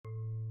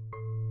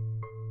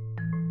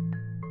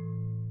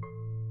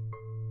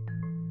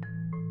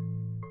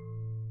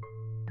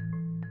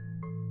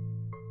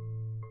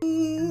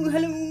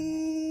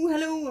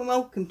hello, and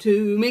welcome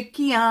to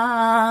Mickey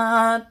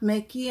Art.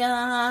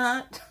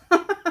 I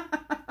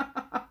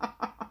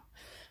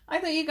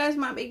thought you guys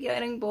might be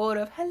getting bored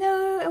of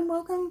hello and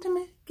welcome to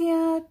Mickey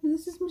Art.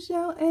 This is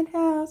Michelle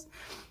Edhouse.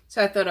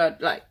 So I thought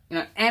I'd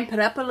amp it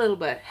up a little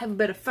bit, have a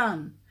bit of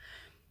fun.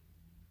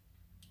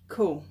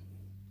 Cool.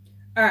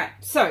 Alright,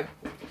 so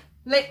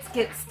let's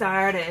get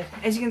started.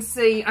 As you can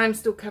see, I'm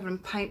still covered in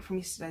paint from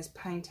yesterday's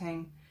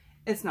painting.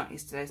 It's not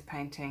yesterday's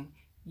painting.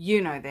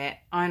 You know that.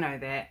 I know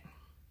that.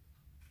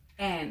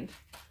 And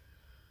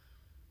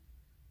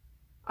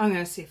I'm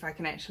going to see if I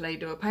can actually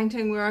do a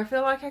painting where I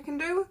feel like I can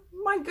do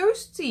my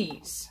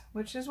ghosties,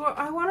 which is what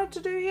I wanted to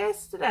do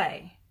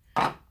yesterday.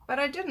 But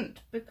I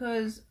didn't,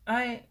 because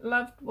I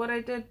loved what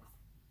I did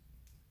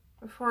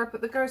before I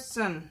put the ghosts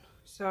in.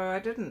 So I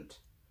didn't.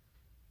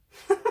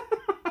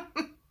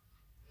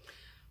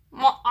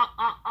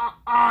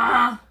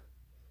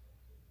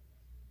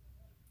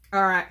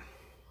 Alright.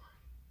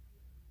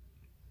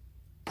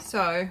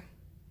 So,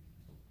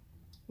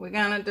 we're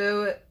going to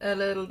do it a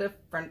little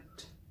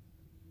different.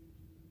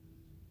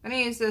 I'm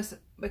going to use this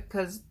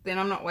because then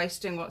I'm not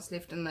wasting what's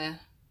left in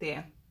there.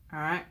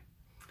 Alright.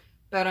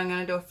 But I'm going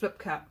to do a flip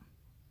cut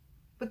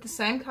with the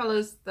same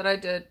colours that I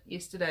did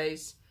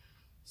yesterday's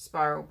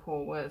spiral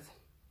pour with.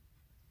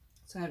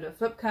 So I'm going to do a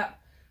flip cut.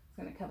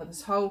 I'm going to cover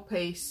this whole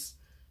piece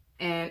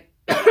and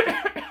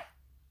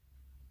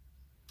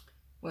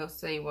we'll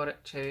see what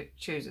it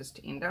chooses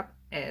to end up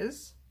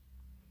as.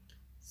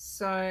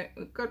 So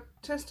we've got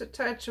just a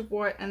touch of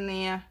white in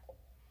there.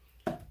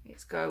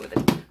 Let's go with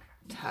a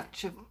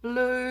touch of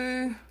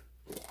blue.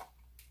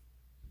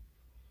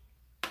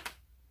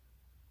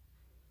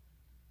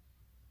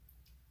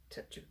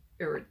 Touch of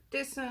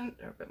iridescent,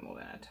 or a bit more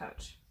than a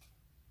touch.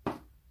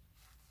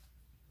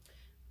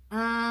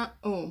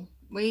 Oh,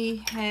 we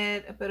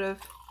had a bit of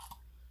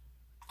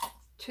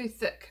too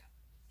thick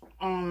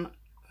on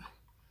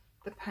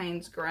the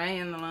Payne's Grey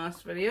in the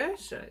last video,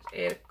 so let's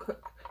add a quick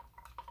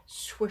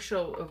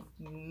swishel of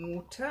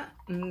water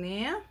in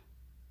there.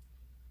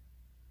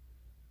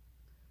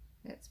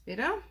 That's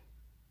better.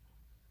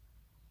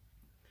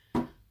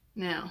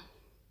 Now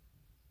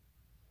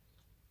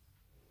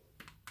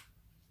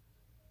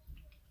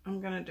I'm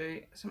going to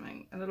do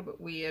something a little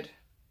bit weird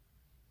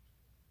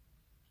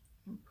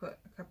and put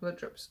a couple of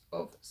drips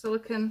of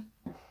silicone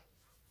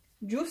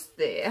just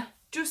there,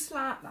 just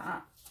like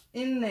that,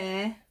 in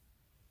there,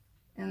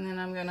 and then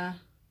I'm going to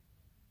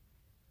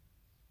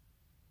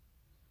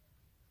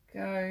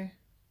go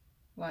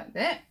like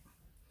that.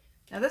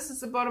 Now this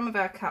is the bottom of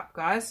our cup,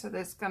 guys, so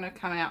that's going to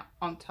come out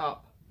on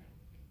top.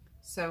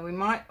 So we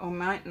might or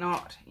might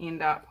not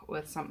end up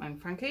with something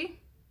funky.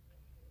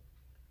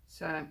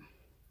 So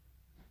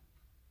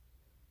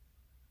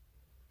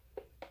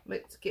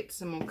let's get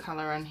some more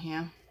colour in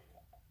here.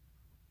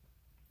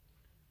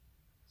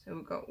 So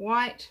we've got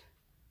white,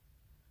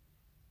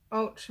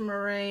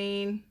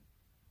 ultramarine,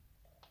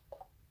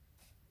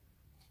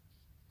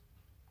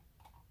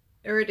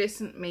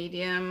 iridescent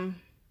medium.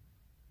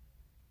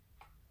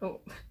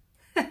 Oh,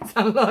 that's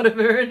a lot of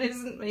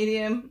iridescent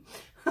medium.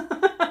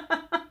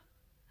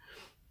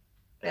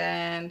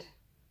 And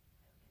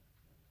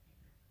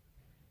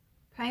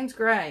Payne's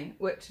Grey,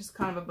 which is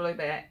kind of a blue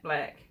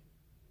black.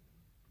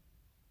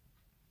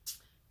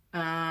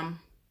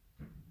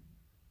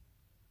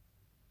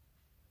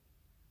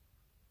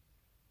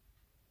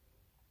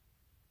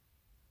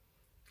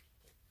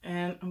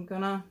 And I'm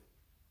gonna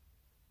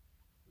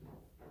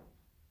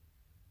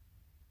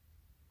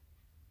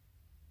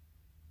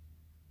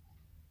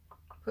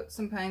put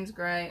some Payne's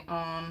Grey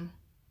on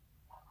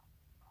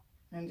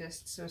and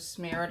just sort of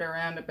smear it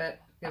around a bit,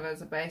 give it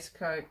as a base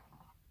coat.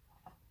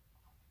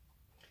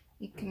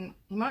 You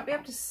might be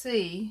able to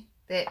see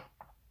that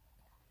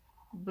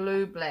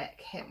blue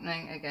black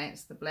happening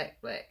against the black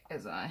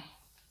as I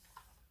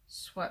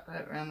swipe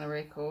it around the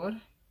record,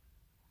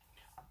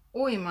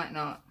 or you might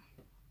not.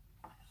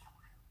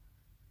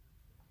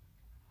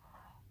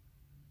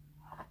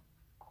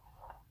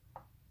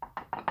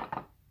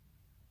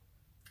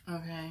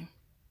 Okay.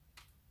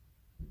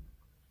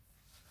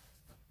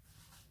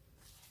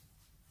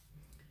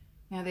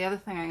 Now the other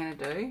thing I'm going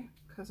to do,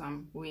 because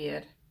I'm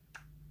weird,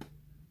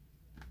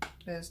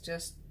 is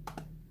just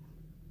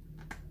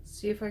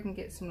see if I can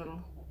get some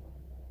little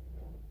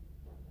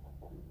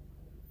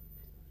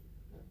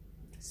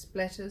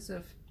splatters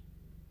of,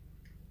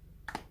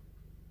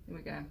 here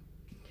we go,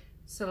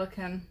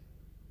 silicone,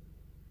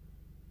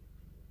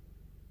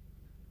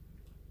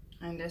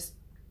 and just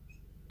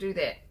do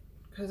that,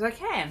 because I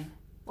can.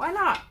 Why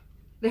not?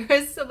 There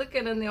is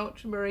silicone in the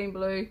ultramarine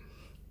blue,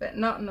 but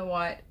not in the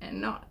white,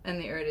 and not in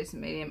the iridescent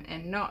medium,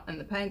 and not in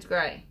the Payne's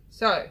Grey.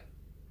 So,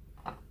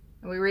 are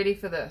we ready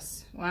for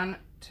this? 1,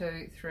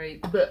 2, 3,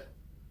 bleh.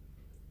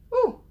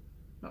 Ooh,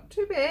 not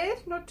too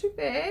bad, not too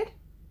bad.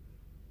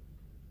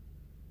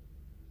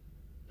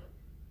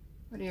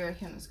 What do you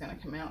reckon it's going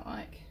to come out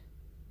like?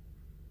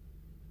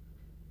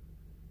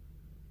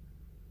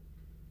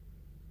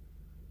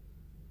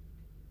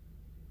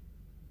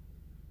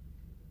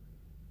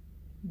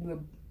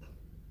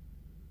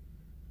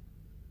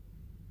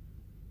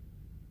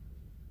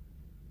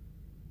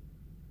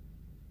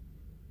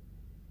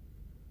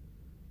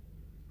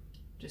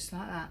 just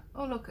like that.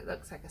 Oh look, it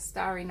looks like a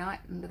starry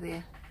night under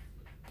there.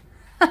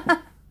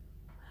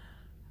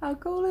 How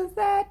cool is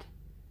that?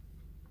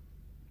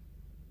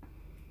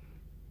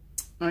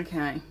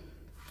 Okay.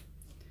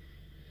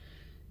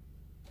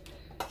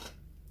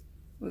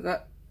 We've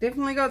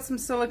definitely got some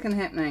silicone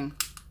happening.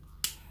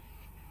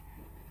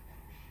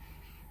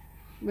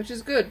 Which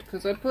is good,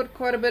 because I put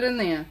quite a bit in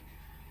there.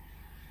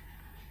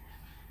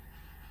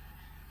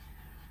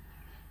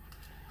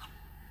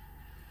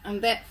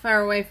 I'm that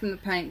far away from the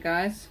paint,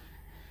 guys.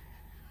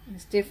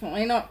 It's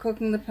definitely not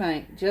cooking the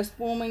paint, just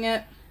warming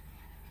it,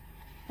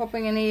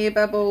 popping in air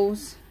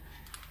bubbles.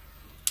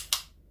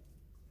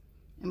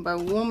 And by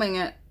warming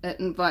it, it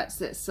invites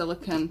that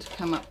silicone to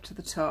come up to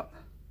the top.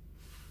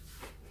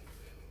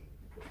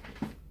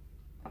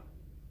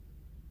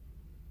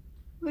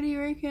 What do you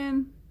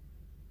reckon?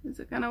 Is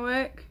it gonna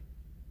work?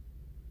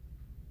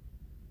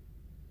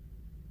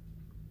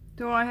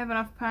 Do I have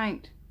enough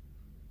paint?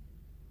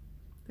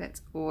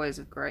 That's always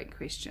a great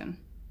question.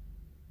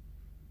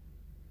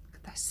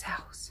 Look at those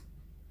cells.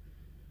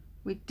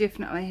 We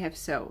definitely have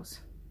cells.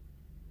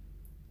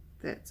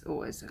 That's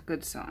always a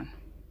good sign.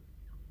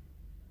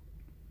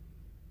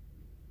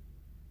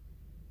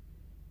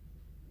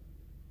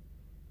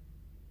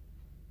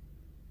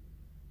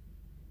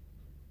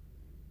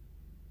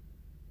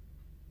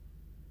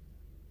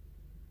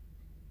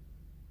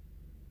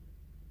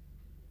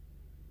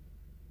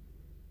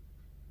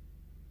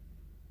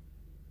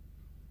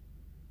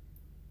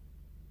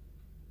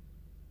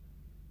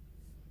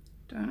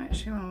 Don't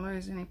actually want to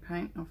lose any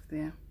paint off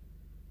there.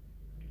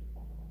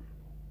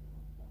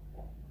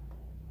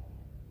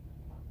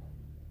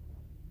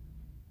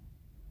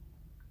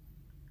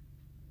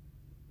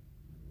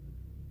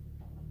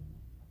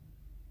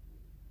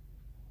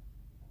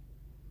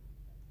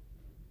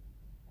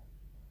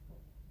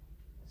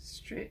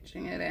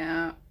 Stretching it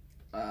out.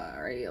 Oh,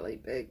 really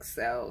big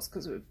cells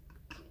because we're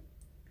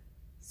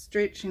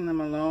stretching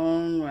them a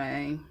long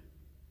way.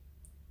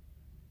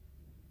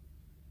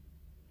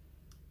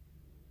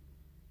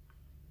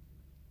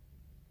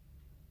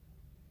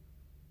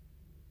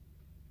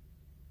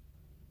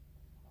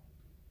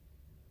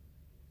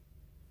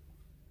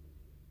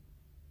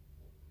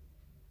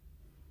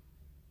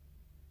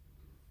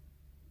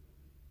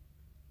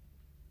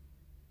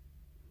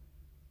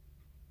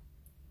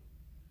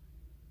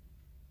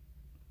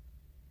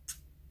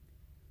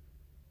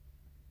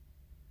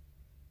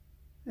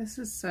 This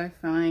is so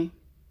funny.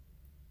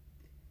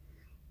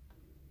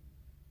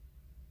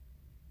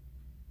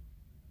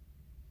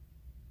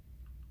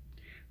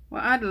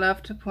 Well, I'd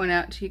love to point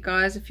out to you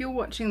guys, if you're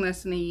watching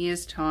this in a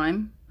year's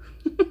time,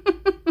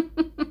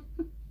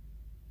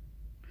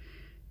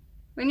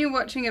 when you're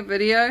watching a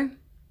video,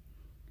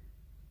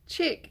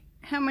 check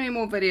how many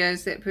more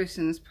videos that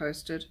person has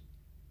posted.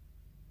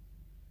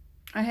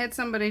 I had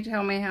somebody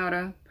tell me how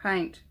to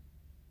paint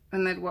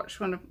and they'd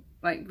watched one of,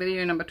 like,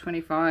 video number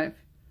 25.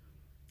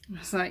 I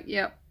was like,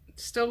 yep,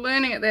 still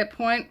learning at that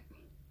point.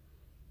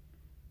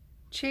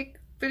 Check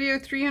video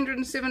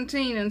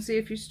 317 and see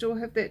if you still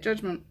have that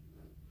judgment.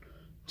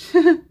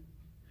 I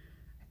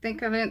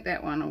think I learnt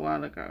that one a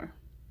while ago.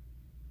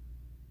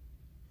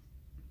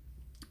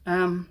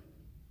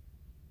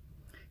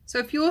 So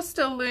if you're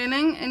still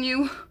learning and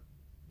you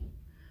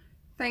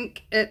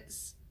think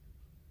it's,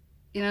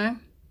 you know,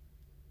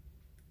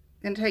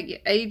 going to take you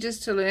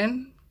ages to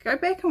learn, go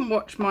back and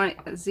watch my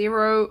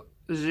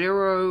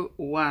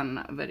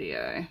 001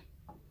 video,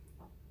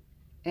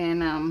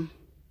 and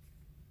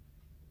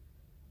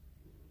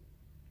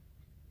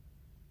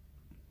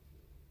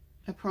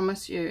I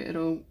promise you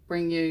it'll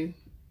bring you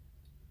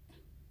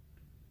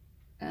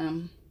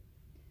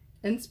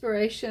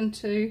inspiration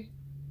to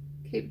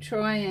keep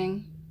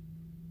trying.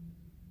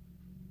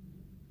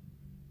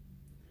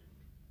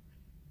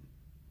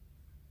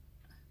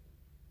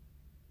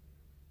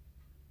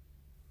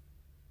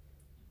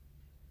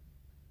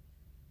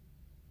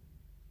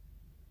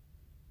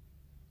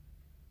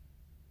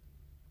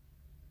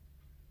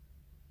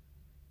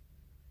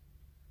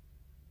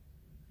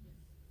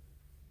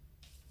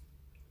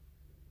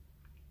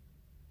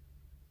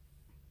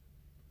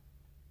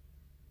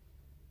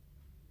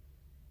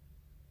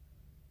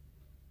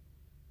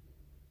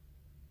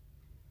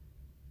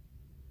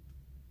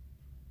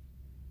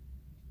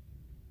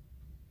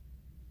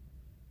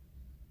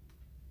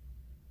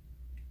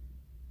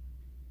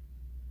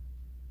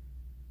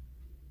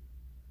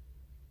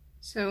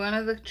 So one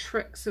of the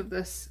tricks of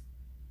this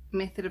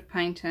method of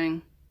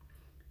painting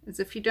is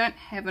if you don't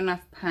have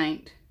enough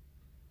paint,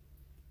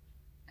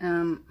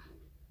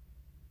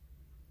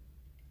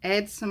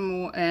 add some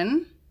more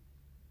in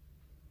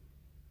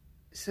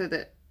so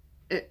that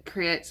it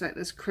creates like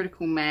this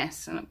critical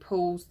mass and it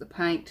pulls the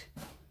paint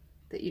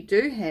that you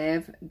do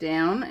have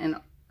down and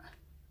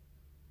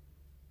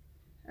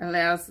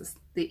allows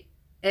the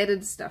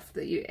added stuff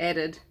that you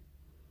added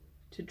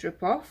to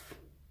drip off.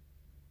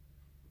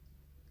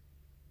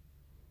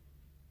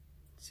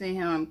 See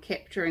how I'm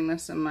capturing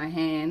this in my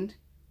hand,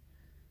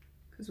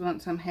 because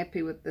once I'm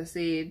happy with this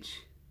edge,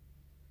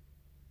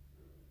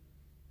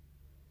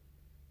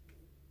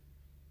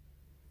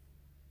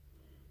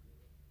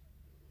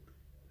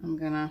 I'm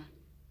gonna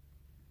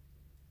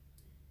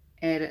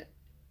add it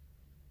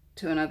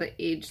to another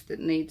edge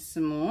that needs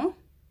some more.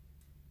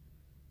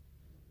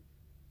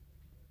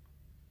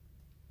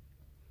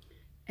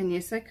 And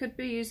yes, I could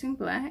be using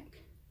black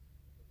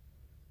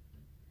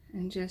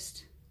and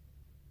just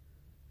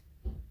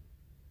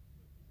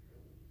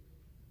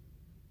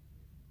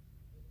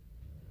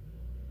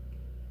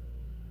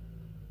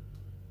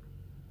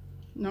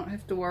not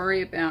have to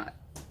worry about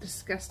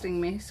disgusting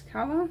mess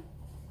colour.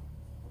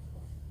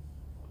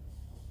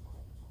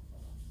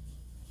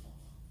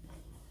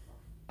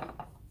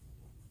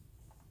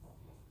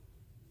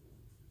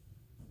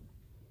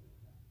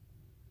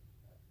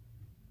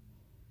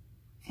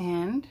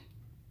 And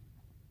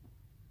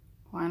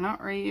why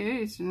not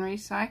reuse and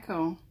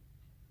recycle?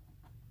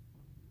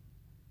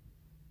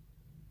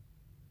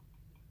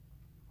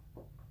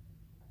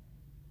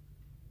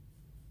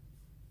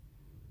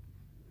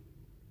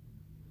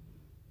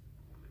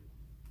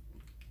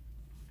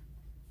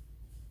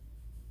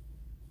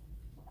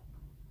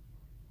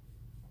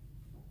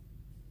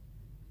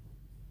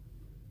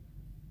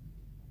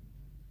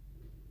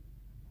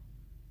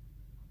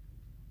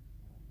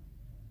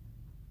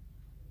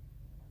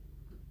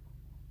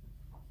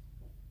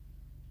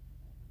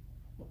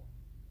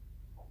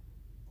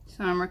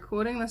 So I'm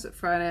recording this at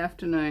Friday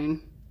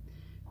afternoon.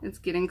 It's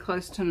getting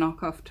close to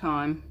knock-off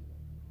time.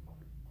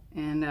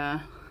 And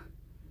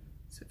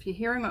so if you're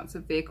hearing lots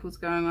of vehicles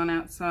going on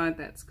outside,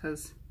 that's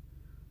because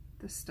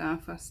the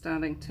staff are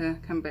starting to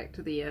come back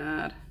to the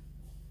yard.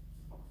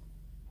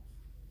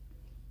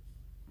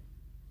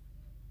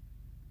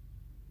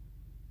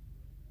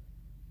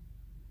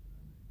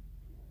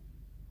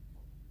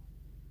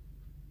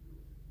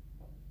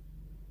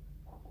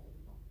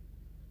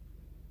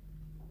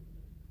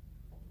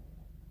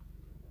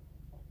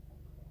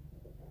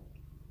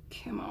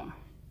 Come on.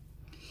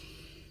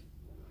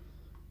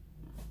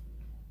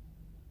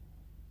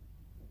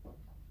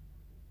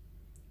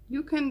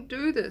 You can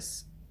do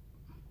this.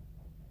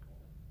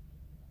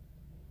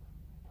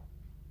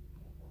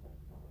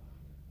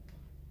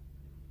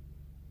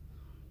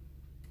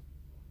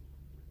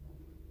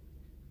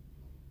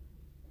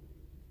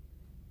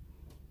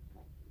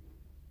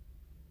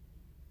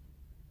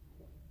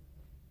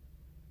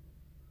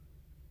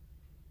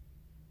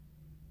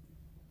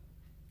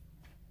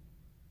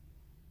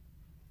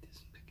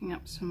 Picking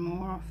up some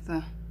more off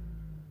the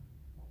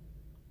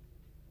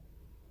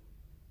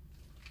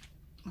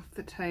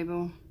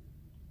table.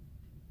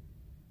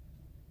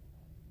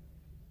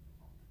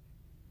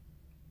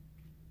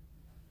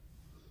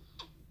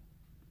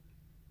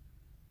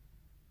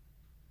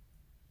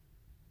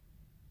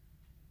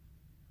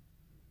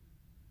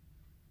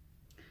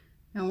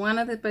 Now, one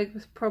of the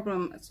biggest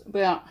problems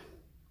about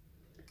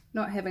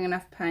not having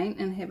enough paint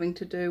and having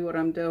to do what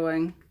I'm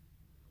doing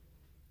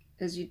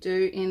is you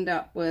do end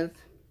up with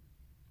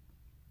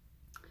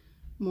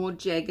more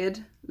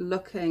jagged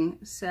looking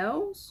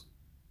cells.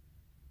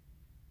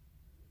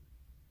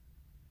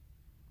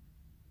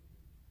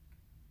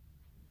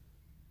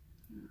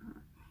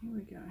 Right, here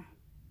we go.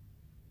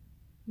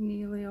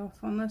 Nearly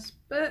off on this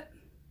bit.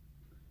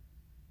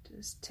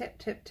 Just tap,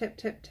 tap, tap,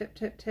 tap, tap,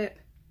 tap, tap.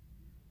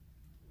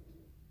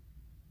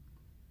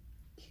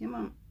 Come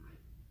on.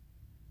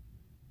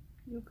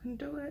 You can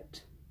do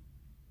it.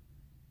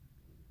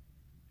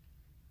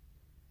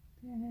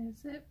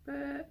 There's that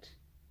bit.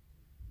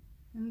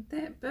 And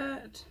that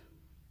bit.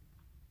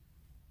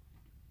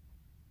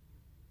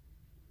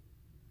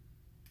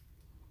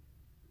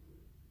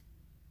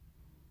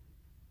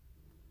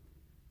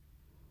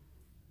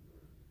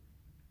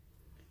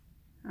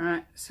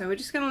 Alright, so we're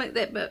just going to let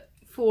that bit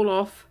fall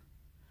off.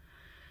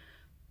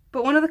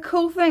 But one of the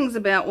cool things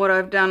about what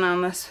I've done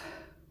on this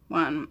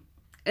one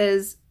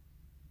is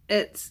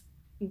it's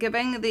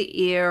giving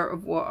the air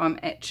of what I'm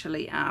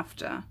actually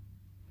after.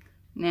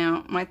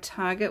 Now, my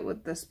target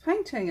with this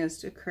painting is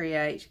to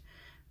create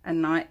a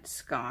night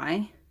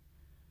sky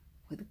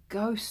with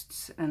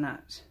ghosts in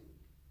it.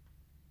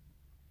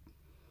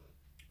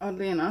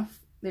 Oddly enough,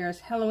 there is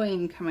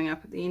Halloween coming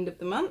up at the end of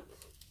the month,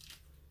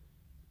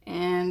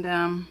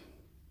 and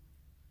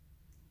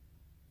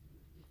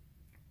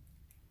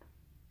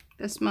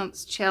this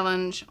month's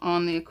challenge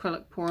on the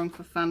Acrylic Pouring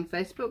for Fun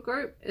Facebook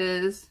group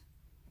is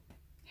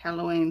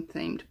Halloween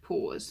themed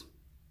pours.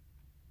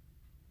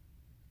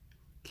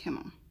 Come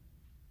on.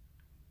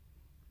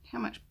 How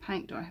much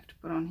paint do I have to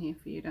put on here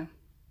for you to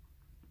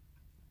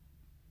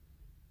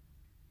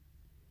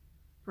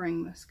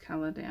bring this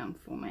colour down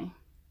for me?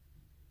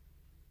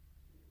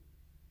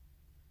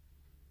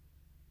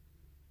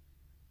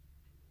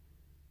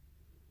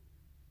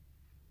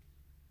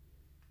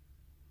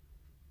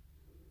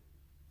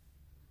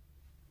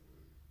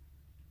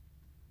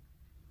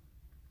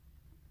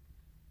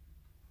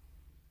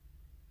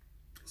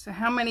 So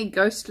how many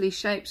ghostly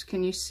shapes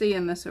can you see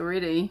in this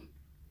already?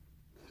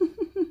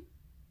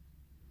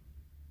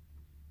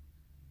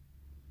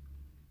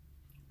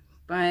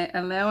 By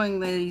allowing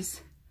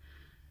these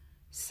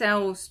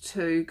cells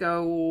to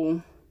go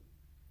all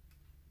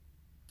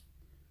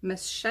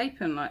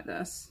misshapen like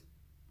this,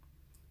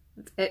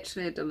 It's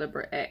actually a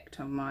deliberate act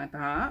on my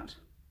part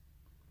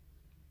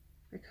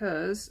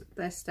because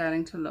they're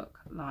starting to look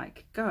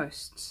like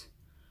ghosts.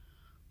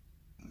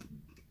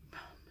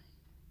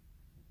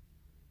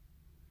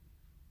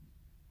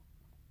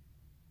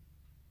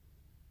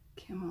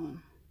 Come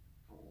on.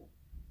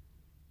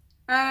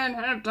 I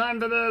don't have time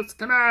for this.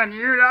 Come on,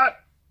 you lot.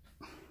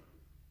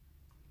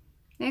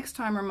 Next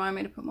time, remind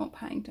me to put more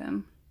paint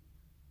in.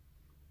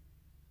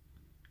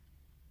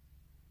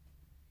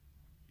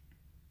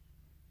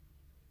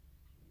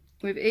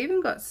 We've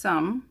even got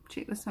some,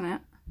 check this one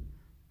out,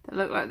 that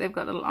look like they've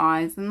got little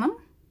eyes in them.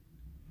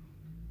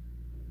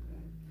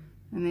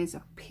 And there's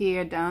a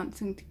pair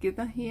dancing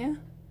together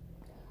here.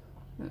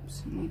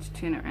 Oops, I need to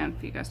turn it around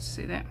for you guys to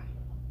see that.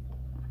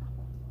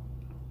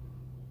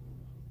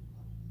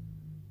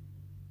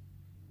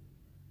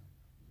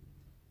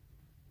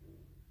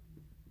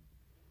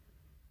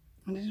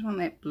 I just want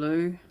that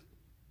blue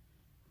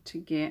to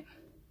get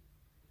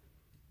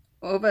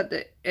over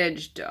the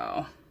edge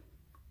though.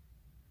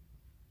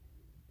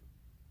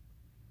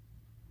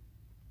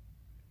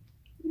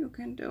 You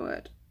can do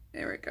it.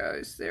 There it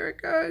goes. There it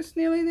goes.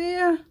 Nearly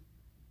there.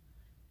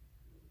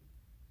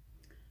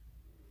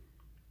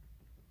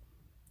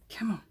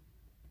 Come on.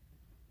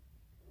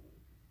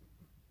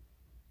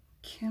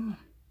 Come on.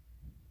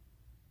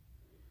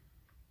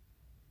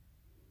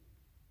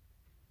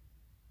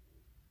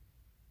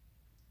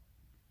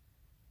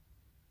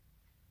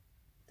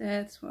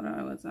 That's what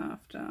I was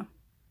after.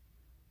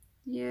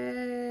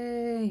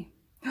 Yay.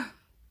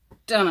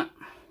 Done it.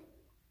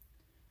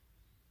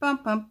 Bum,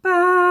 bum,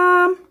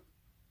 bum.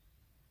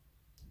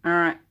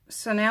 Alright,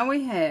 so now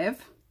we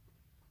have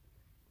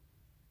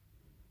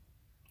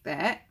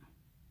that.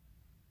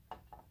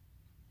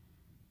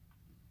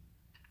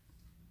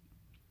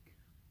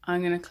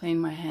 I'm going to clean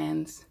my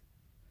hands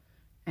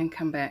and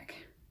come back.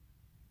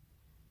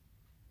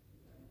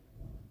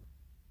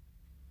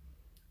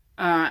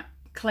 Alright,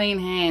 clean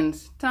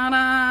hands.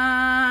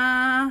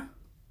 Ta-da!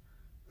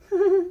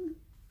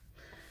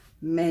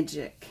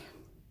 Magic.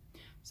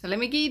 So let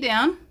me get you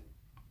down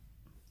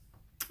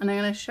and I'm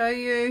going to show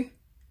you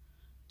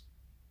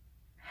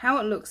how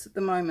it looks at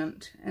the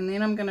moment, and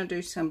then I'm going to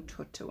do some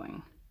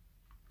tattooing.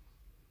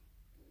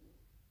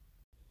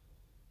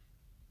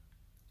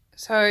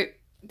 So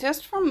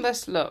just from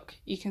this look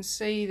you can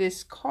see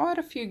there's quite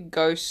a few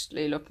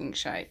ghostly looking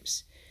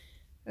shapes.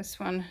 This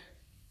one,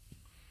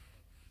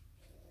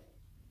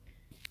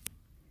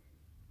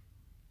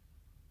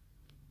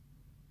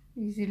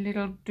 is a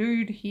little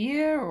dude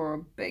here or a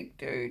big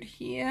dude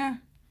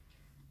here.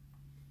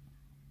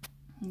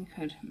 You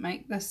could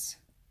make this,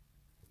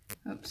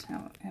 oops,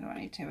 how do I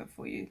need to have it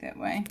for you that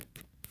way?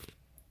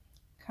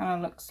 Kind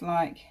of looks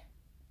like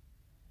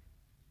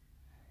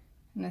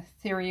an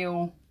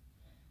ethereal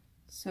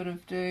sort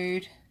of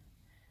dude.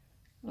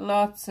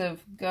 Lots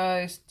of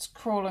ghosts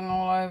crawling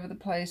all over the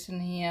place in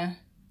here.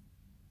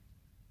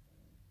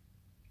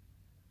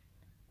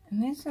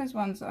 And there's those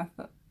ones that I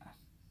thought,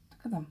 look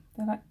at them,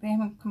 they're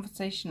having a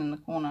conversation in the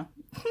corner.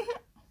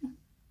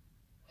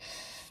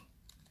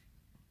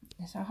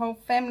 There's a whole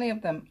family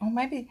of them. Oh,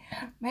 maybe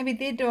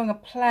they're doing a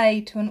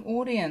play to an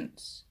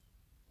audience.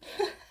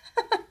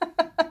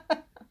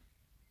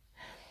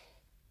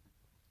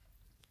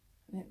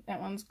 That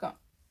one's got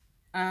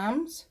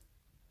arms.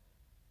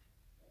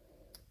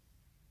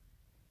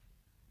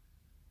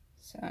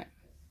 So,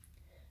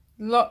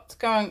 lots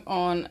going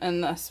on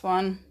in this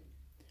one.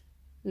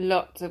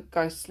 Lots of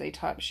ghostly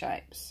type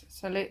shapes.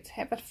 So let's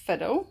have a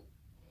fiddle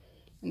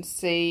and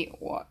see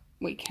what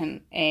we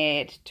can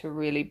add to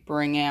really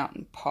bring out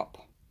and pop,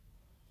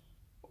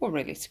 or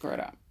really screw it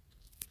up.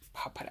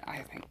 Pop it,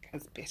 I think,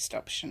 is the best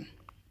option.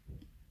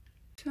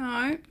 So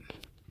let's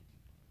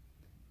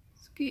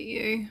get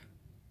you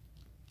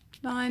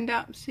lined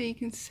up so you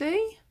can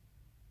see.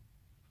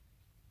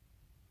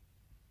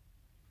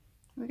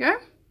 There we go.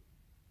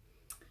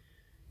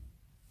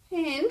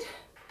 And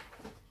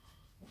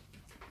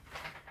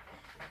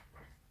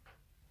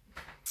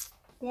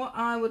what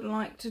I would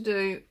like to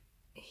do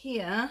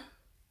here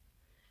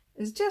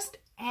is just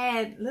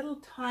add little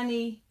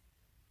tiny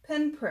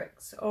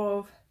pinpricks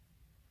of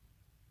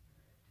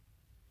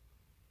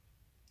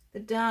the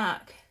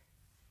dark,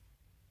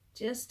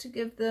 just to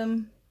give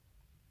them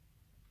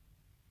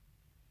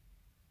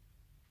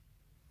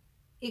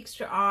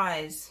extra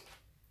eyes.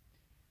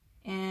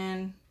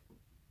 And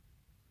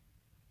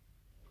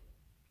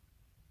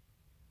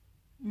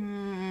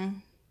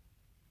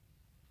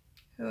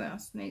who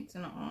else needs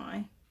an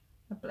eye?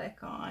 A black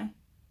eye.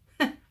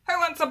 Who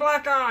wants a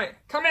black eye?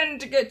 Come in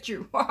to get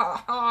you. Ha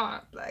ha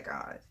ha. Black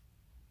eyes.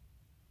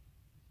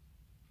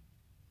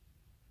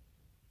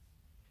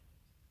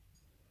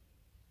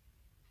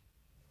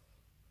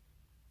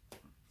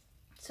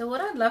 So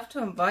what I'd love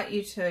to invite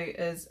you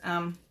to is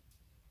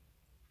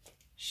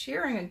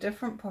sharing a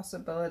different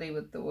possibility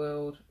with the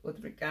world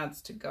with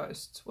regards to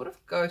ghosts. What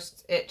if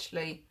ghosts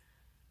actually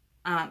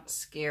aren't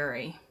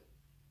scary?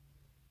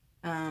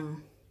 What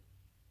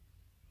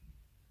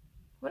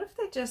if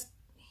they're just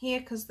here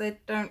because they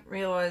don't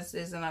realise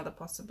there's another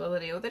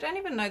possibility, or they don't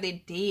even know they're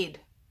dead.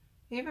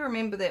 You ever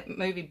remember that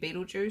movie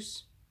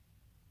Beetlejuice?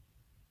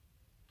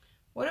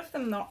 What if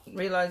them not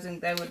realising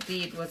they were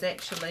dead was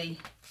actually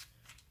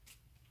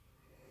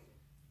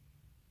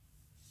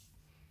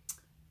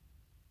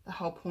the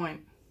whole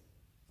point?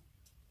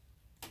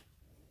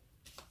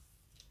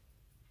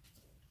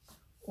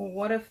 Or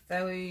what if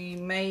they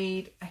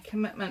made a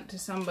commitment to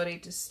somebody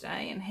to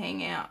stay and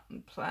hang out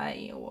and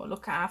play or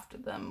look after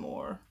them,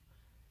 or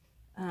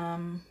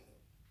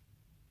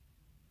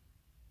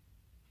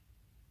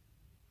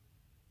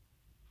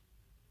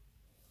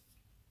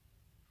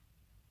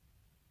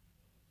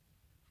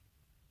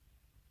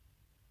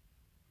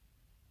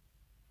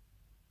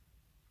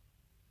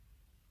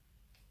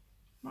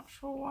not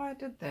sure why I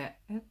did that.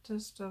 It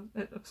just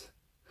it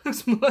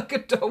looks more like a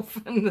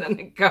dolphin than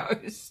a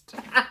ghost.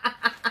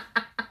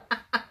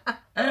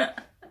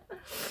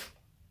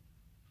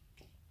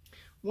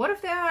 What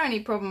if their only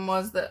problem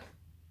was that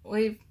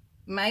we've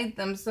made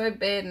them so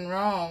bad and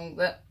wrong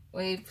that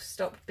we've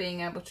stopped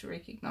being able to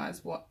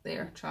recognise what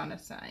they're trying to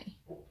say?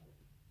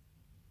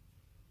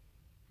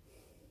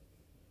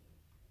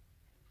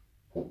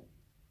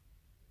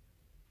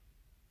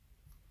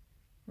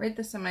 Read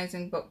this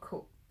amazing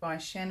book by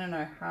Shannon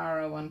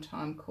O'Hara one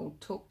time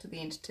called Talk to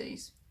the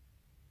Entities.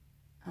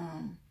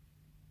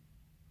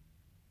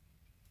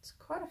 It's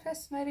quite a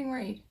fascinating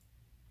read.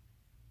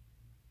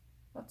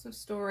 Lots of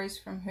stories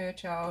from her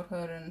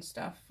childhood and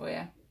stuff,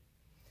 where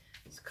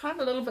it's kind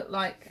of a little bit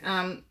like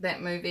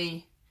that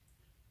movie,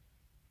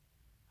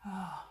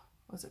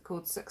 what's it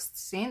called, Sixth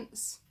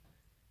Sense,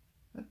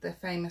 with the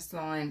famous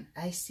line,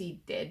 "I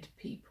see dead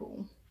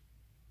people."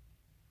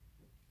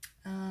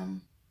 I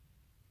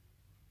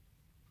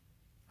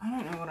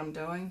don't know what I'm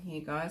doing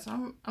here, guys.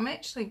 I'm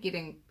actually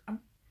getting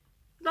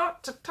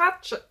not to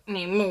touch it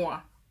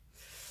anymore.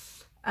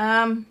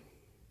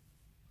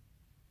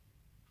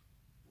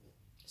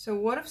 So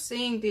what if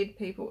seeing dead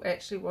people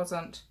actually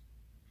wasn't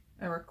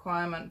a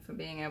requirement for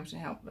being able to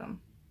help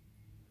them?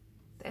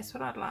 That's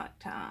what I'd like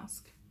to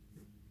ask.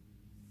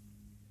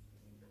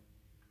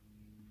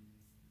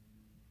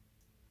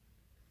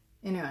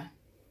 Anyway,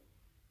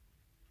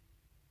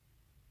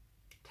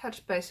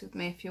 touch base with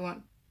me if you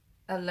want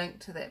a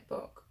link to that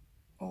book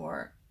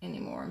or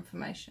any more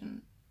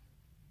information.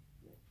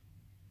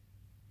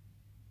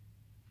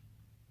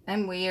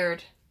 I'm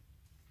weird.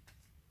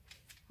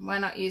 Why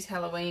not use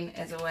Halloween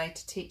as a way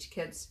to teach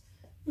kids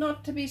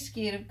not to be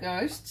scared of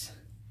ghosts?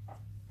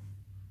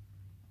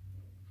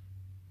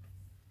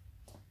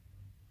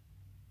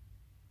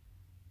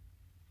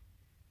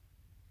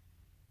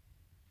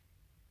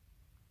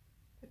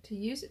 But to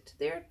use it to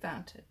their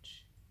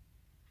advantage.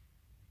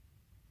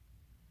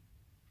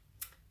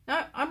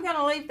 No, I'm going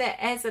to leave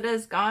that as it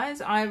is, guys.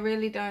 I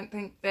really don't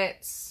think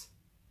that's...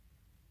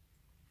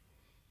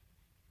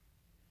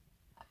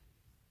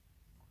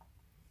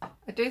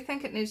 I do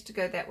think it needs to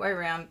go that way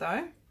around,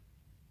 though,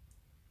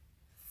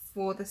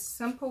 for the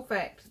simple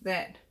fact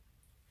that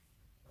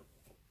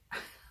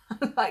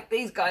like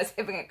these guys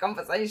having a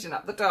conversation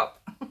up the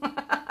top.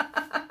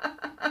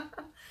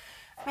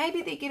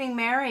 Maybe they're getting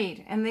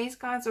married and these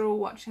guys are all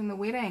watching the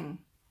wedding.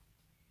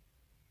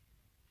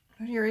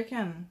 What do you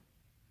reckon?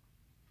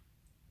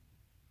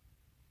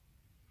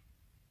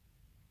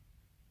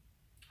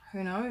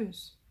 Who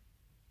knows?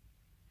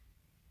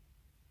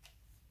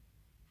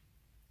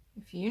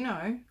 If you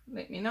know,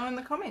 let me know in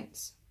the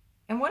comments.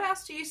 And what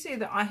else do you see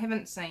that I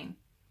haven't seen?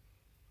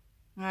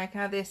 Like,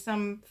 are there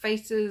some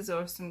faces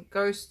or some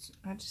ghosts?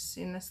 I just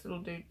seen this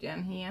little dude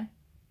down here.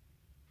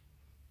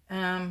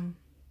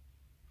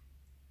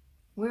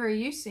 Where are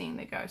you seeing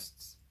the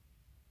ghosts?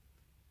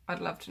 I'd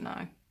love to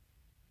know.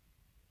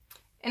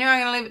 Anyway,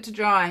 I'm going to leave it to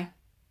dry.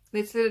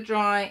 Let's let it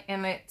dry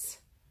and let's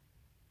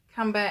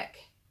come back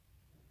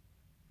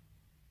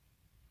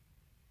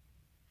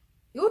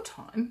your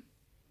time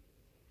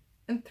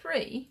in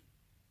 3,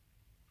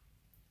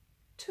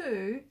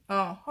 2,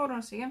 oh, hold on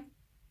a second.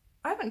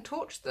 I haven't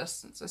torched this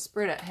since I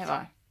spread it, have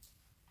I?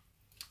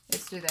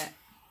 Let's do that.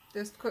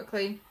 Just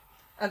quickly.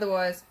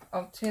 Otherwise,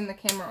 I'll turn the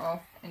camera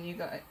off and you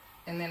go,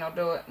 and then I'll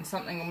do it and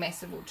something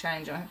massive will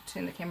change. I'll have to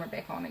turn the camera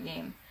back on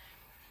again.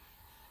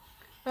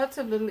 Lots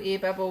of little air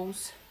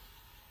bubbles,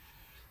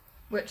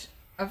 which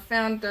I've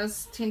found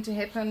does tend to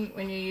happen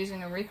when you're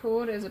using a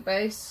record as a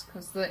base,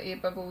 because the air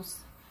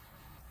bubbles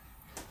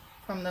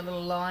from the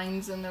little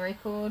lines in the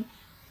record.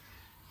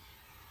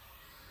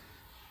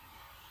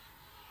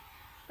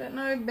 But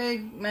no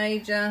big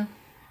major,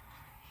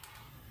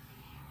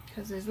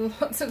 because there's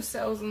lots of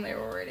cells in there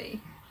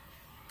already.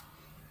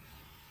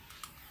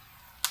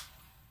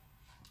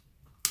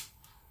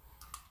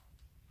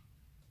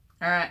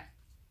 Alright,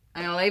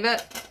 I'm going to leave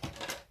it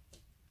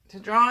to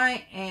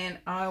dry and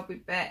I'll be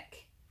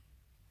back.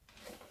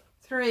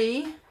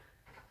 3,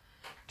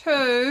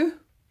 2,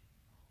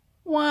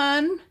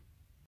 1.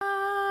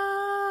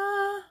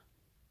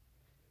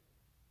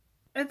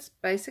 It's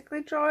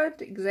basically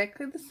dried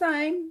exactly the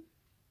same.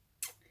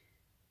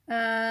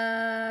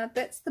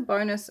 That's the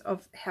bonus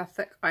of how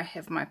thick I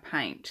have my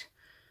paint.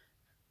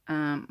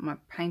 my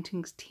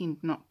paintings tend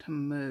not to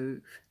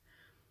move.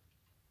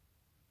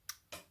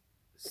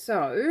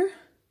 So,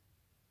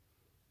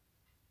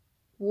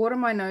 what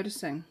am I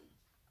noticing?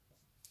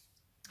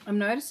 I'm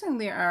noticing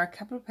there are a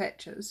couple of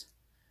patches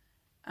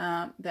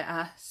that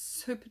are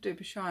super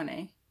duper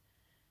shiny,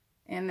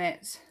 and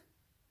that's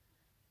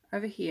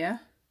over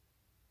here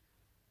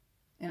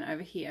and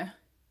over here.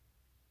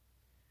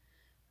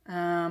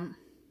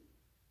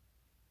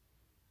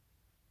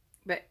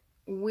 But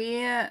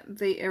where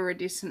the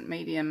iridescent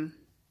medium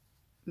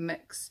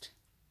mixed,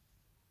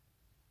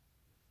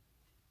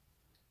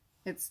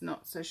 it's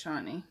not so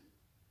shiny.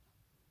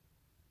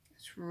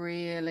 It's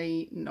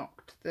really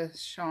knocked the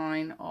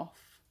shine off.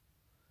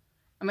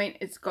 I mean,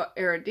 it's got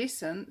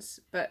iridescence,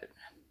 but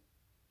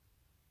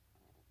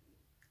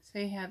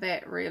see how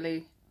that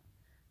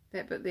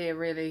bit there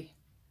really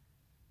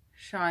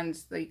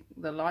shines the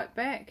light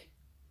back.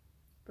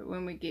 But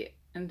when we get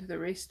into the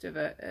rest of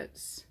it,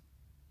 it's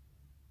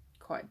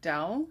quite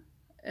dull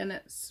in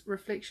its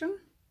reflection.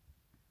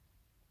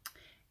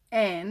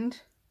 And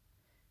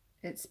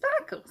it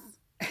sparkles.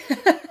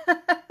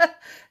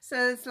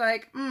 So it's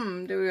like,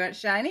 do we want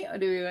shiny or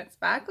do we want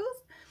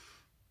sparkles?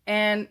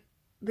 And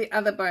the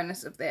other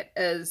bonus of that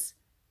is,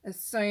 as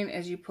soon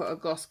as you put a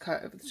gloss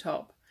coat over the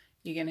top,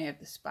 you're going to have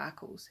the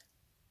sparkles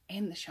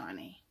and the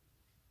shiny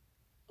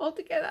all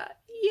together.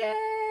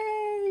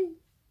 Yay!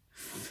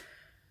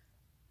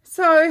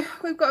 So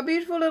we've got a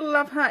beautiful little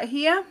love heart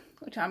here,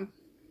 which I'm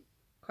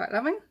quite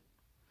loving.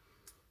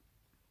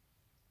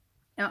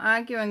 Our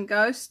arguing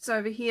ghosts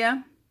over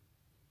here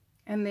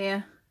and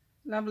their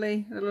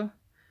lovely little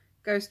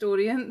ghost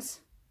audience.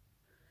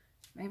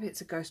 Maybe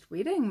it's a ghost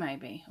wedding,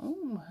 maybe.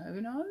 Oh,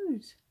 who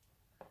knows?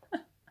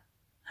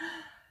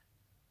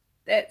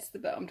 That's the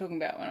bit I'm talking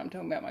about when I'm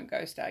talking about my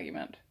ghost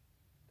argument.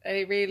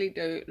 They really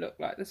do look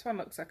like, this one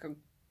looks like a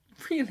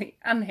really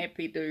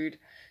unhappy dude,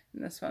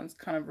 and this one's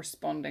kind of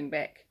responding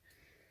back.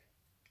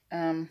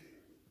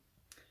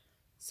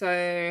 So,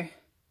 and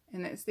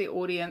that's the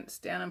audience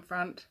down in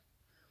front,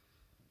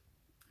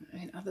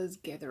 and others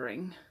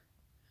gathering.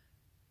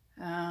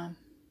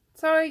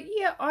 So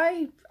yeah,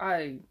 I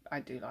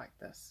do like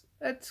this.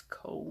 It's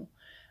cool.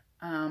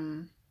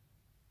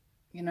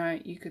 You know,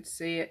 you could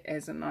see it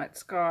as a night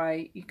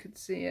sky. You could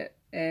see it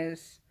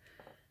as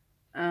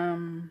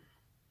it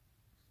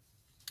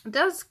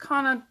does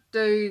kind of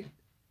do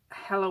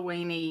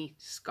Halloween-y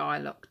sky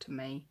look to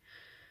me.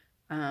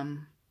 But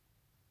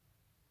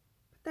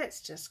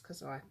that's just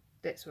because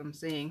that's what I'm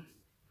seeing.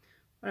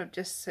 What I've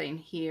just seen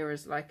here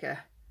is like a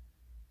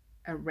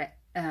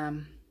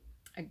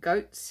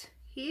goat's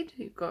head.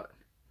 You've got,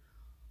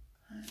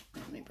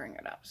 let me bring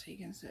it up so you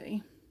can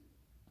see.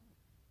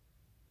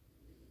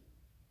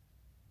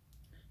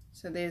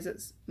 So there's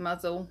its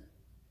muzzle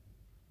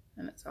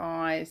and its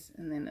eyes,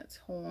 and then its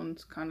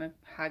horns kind of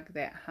hug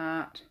that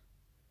heart,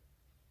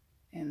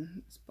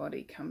 and its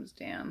body comes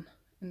down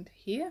into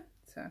here.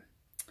 So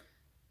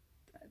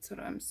that's what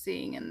I'm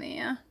seeing in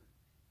there.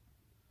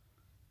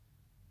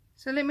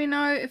 So let me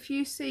know if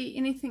you see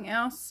anything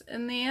else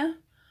in there.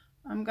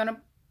 I'm going to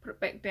put it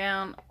back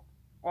down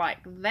like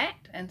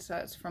that, and so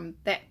it's from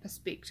that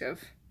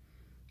perspective.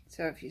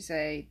 So if you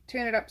say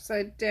turn it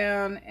upside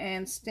down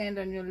and stand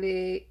on your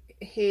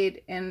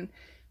head, and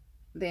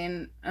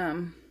then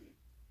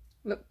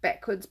look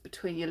backwards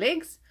between your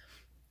legs,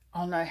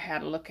 I'll know how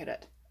to look at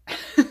it.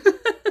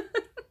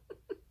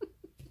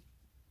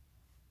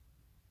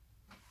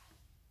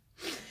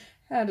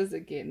 How does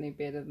it get any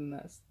better than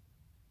this?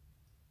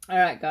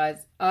 Alright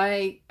guys,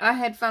 I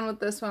had fun with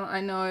this one.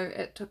 I know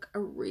it took a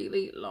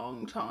really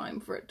long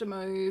time for it to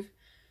move,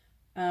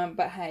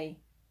 but hey,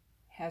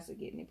 how's it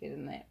get any better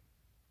than that?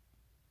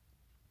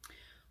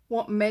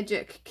 What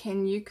magic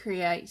can you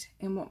create,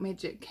 and what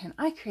magic can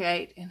I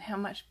create, and how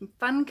much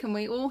fun can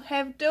we all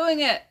have doing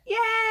it?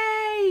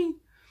 Yay!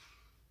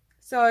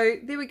 So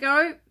there we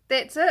go.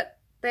 That's it.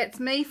 That's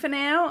me for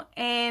now,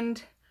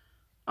 and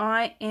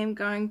I am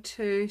going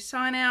to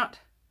sign out,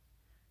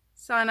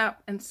 sign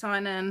up and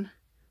sign in,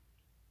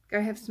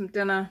 go have some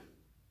dinner,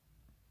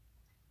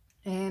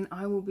 and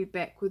I will be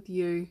back with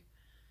you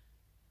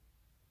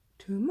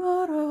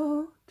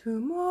tomorrow.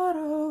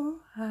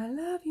 I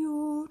love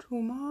you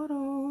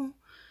tomorrow.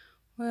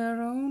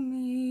 We're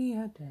only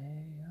a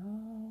day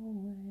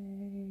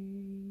away.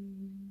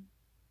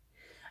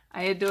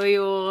 I adore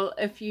you all.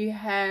 If you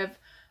have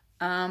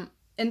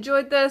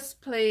enjoyed this,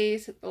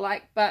 please hit the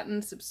like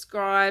button,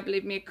 subscribe,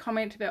 leave me a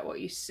comment about what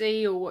you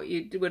see, or what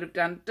you would have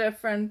done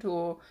different,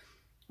 or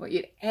what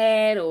you'd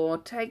add, or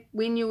take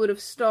when you would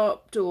have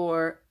stopped,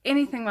 or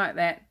anything like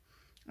that.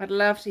 I'd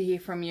love to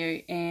hear from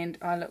you, and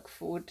I look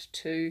forward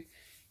to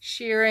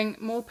sharing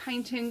more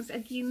paintings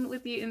again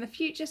with you in the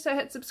future. So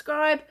hit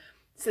subscribe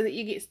so that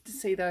you get to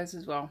see those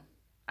as well.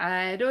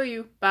 I adore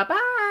you. Bye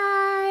bye.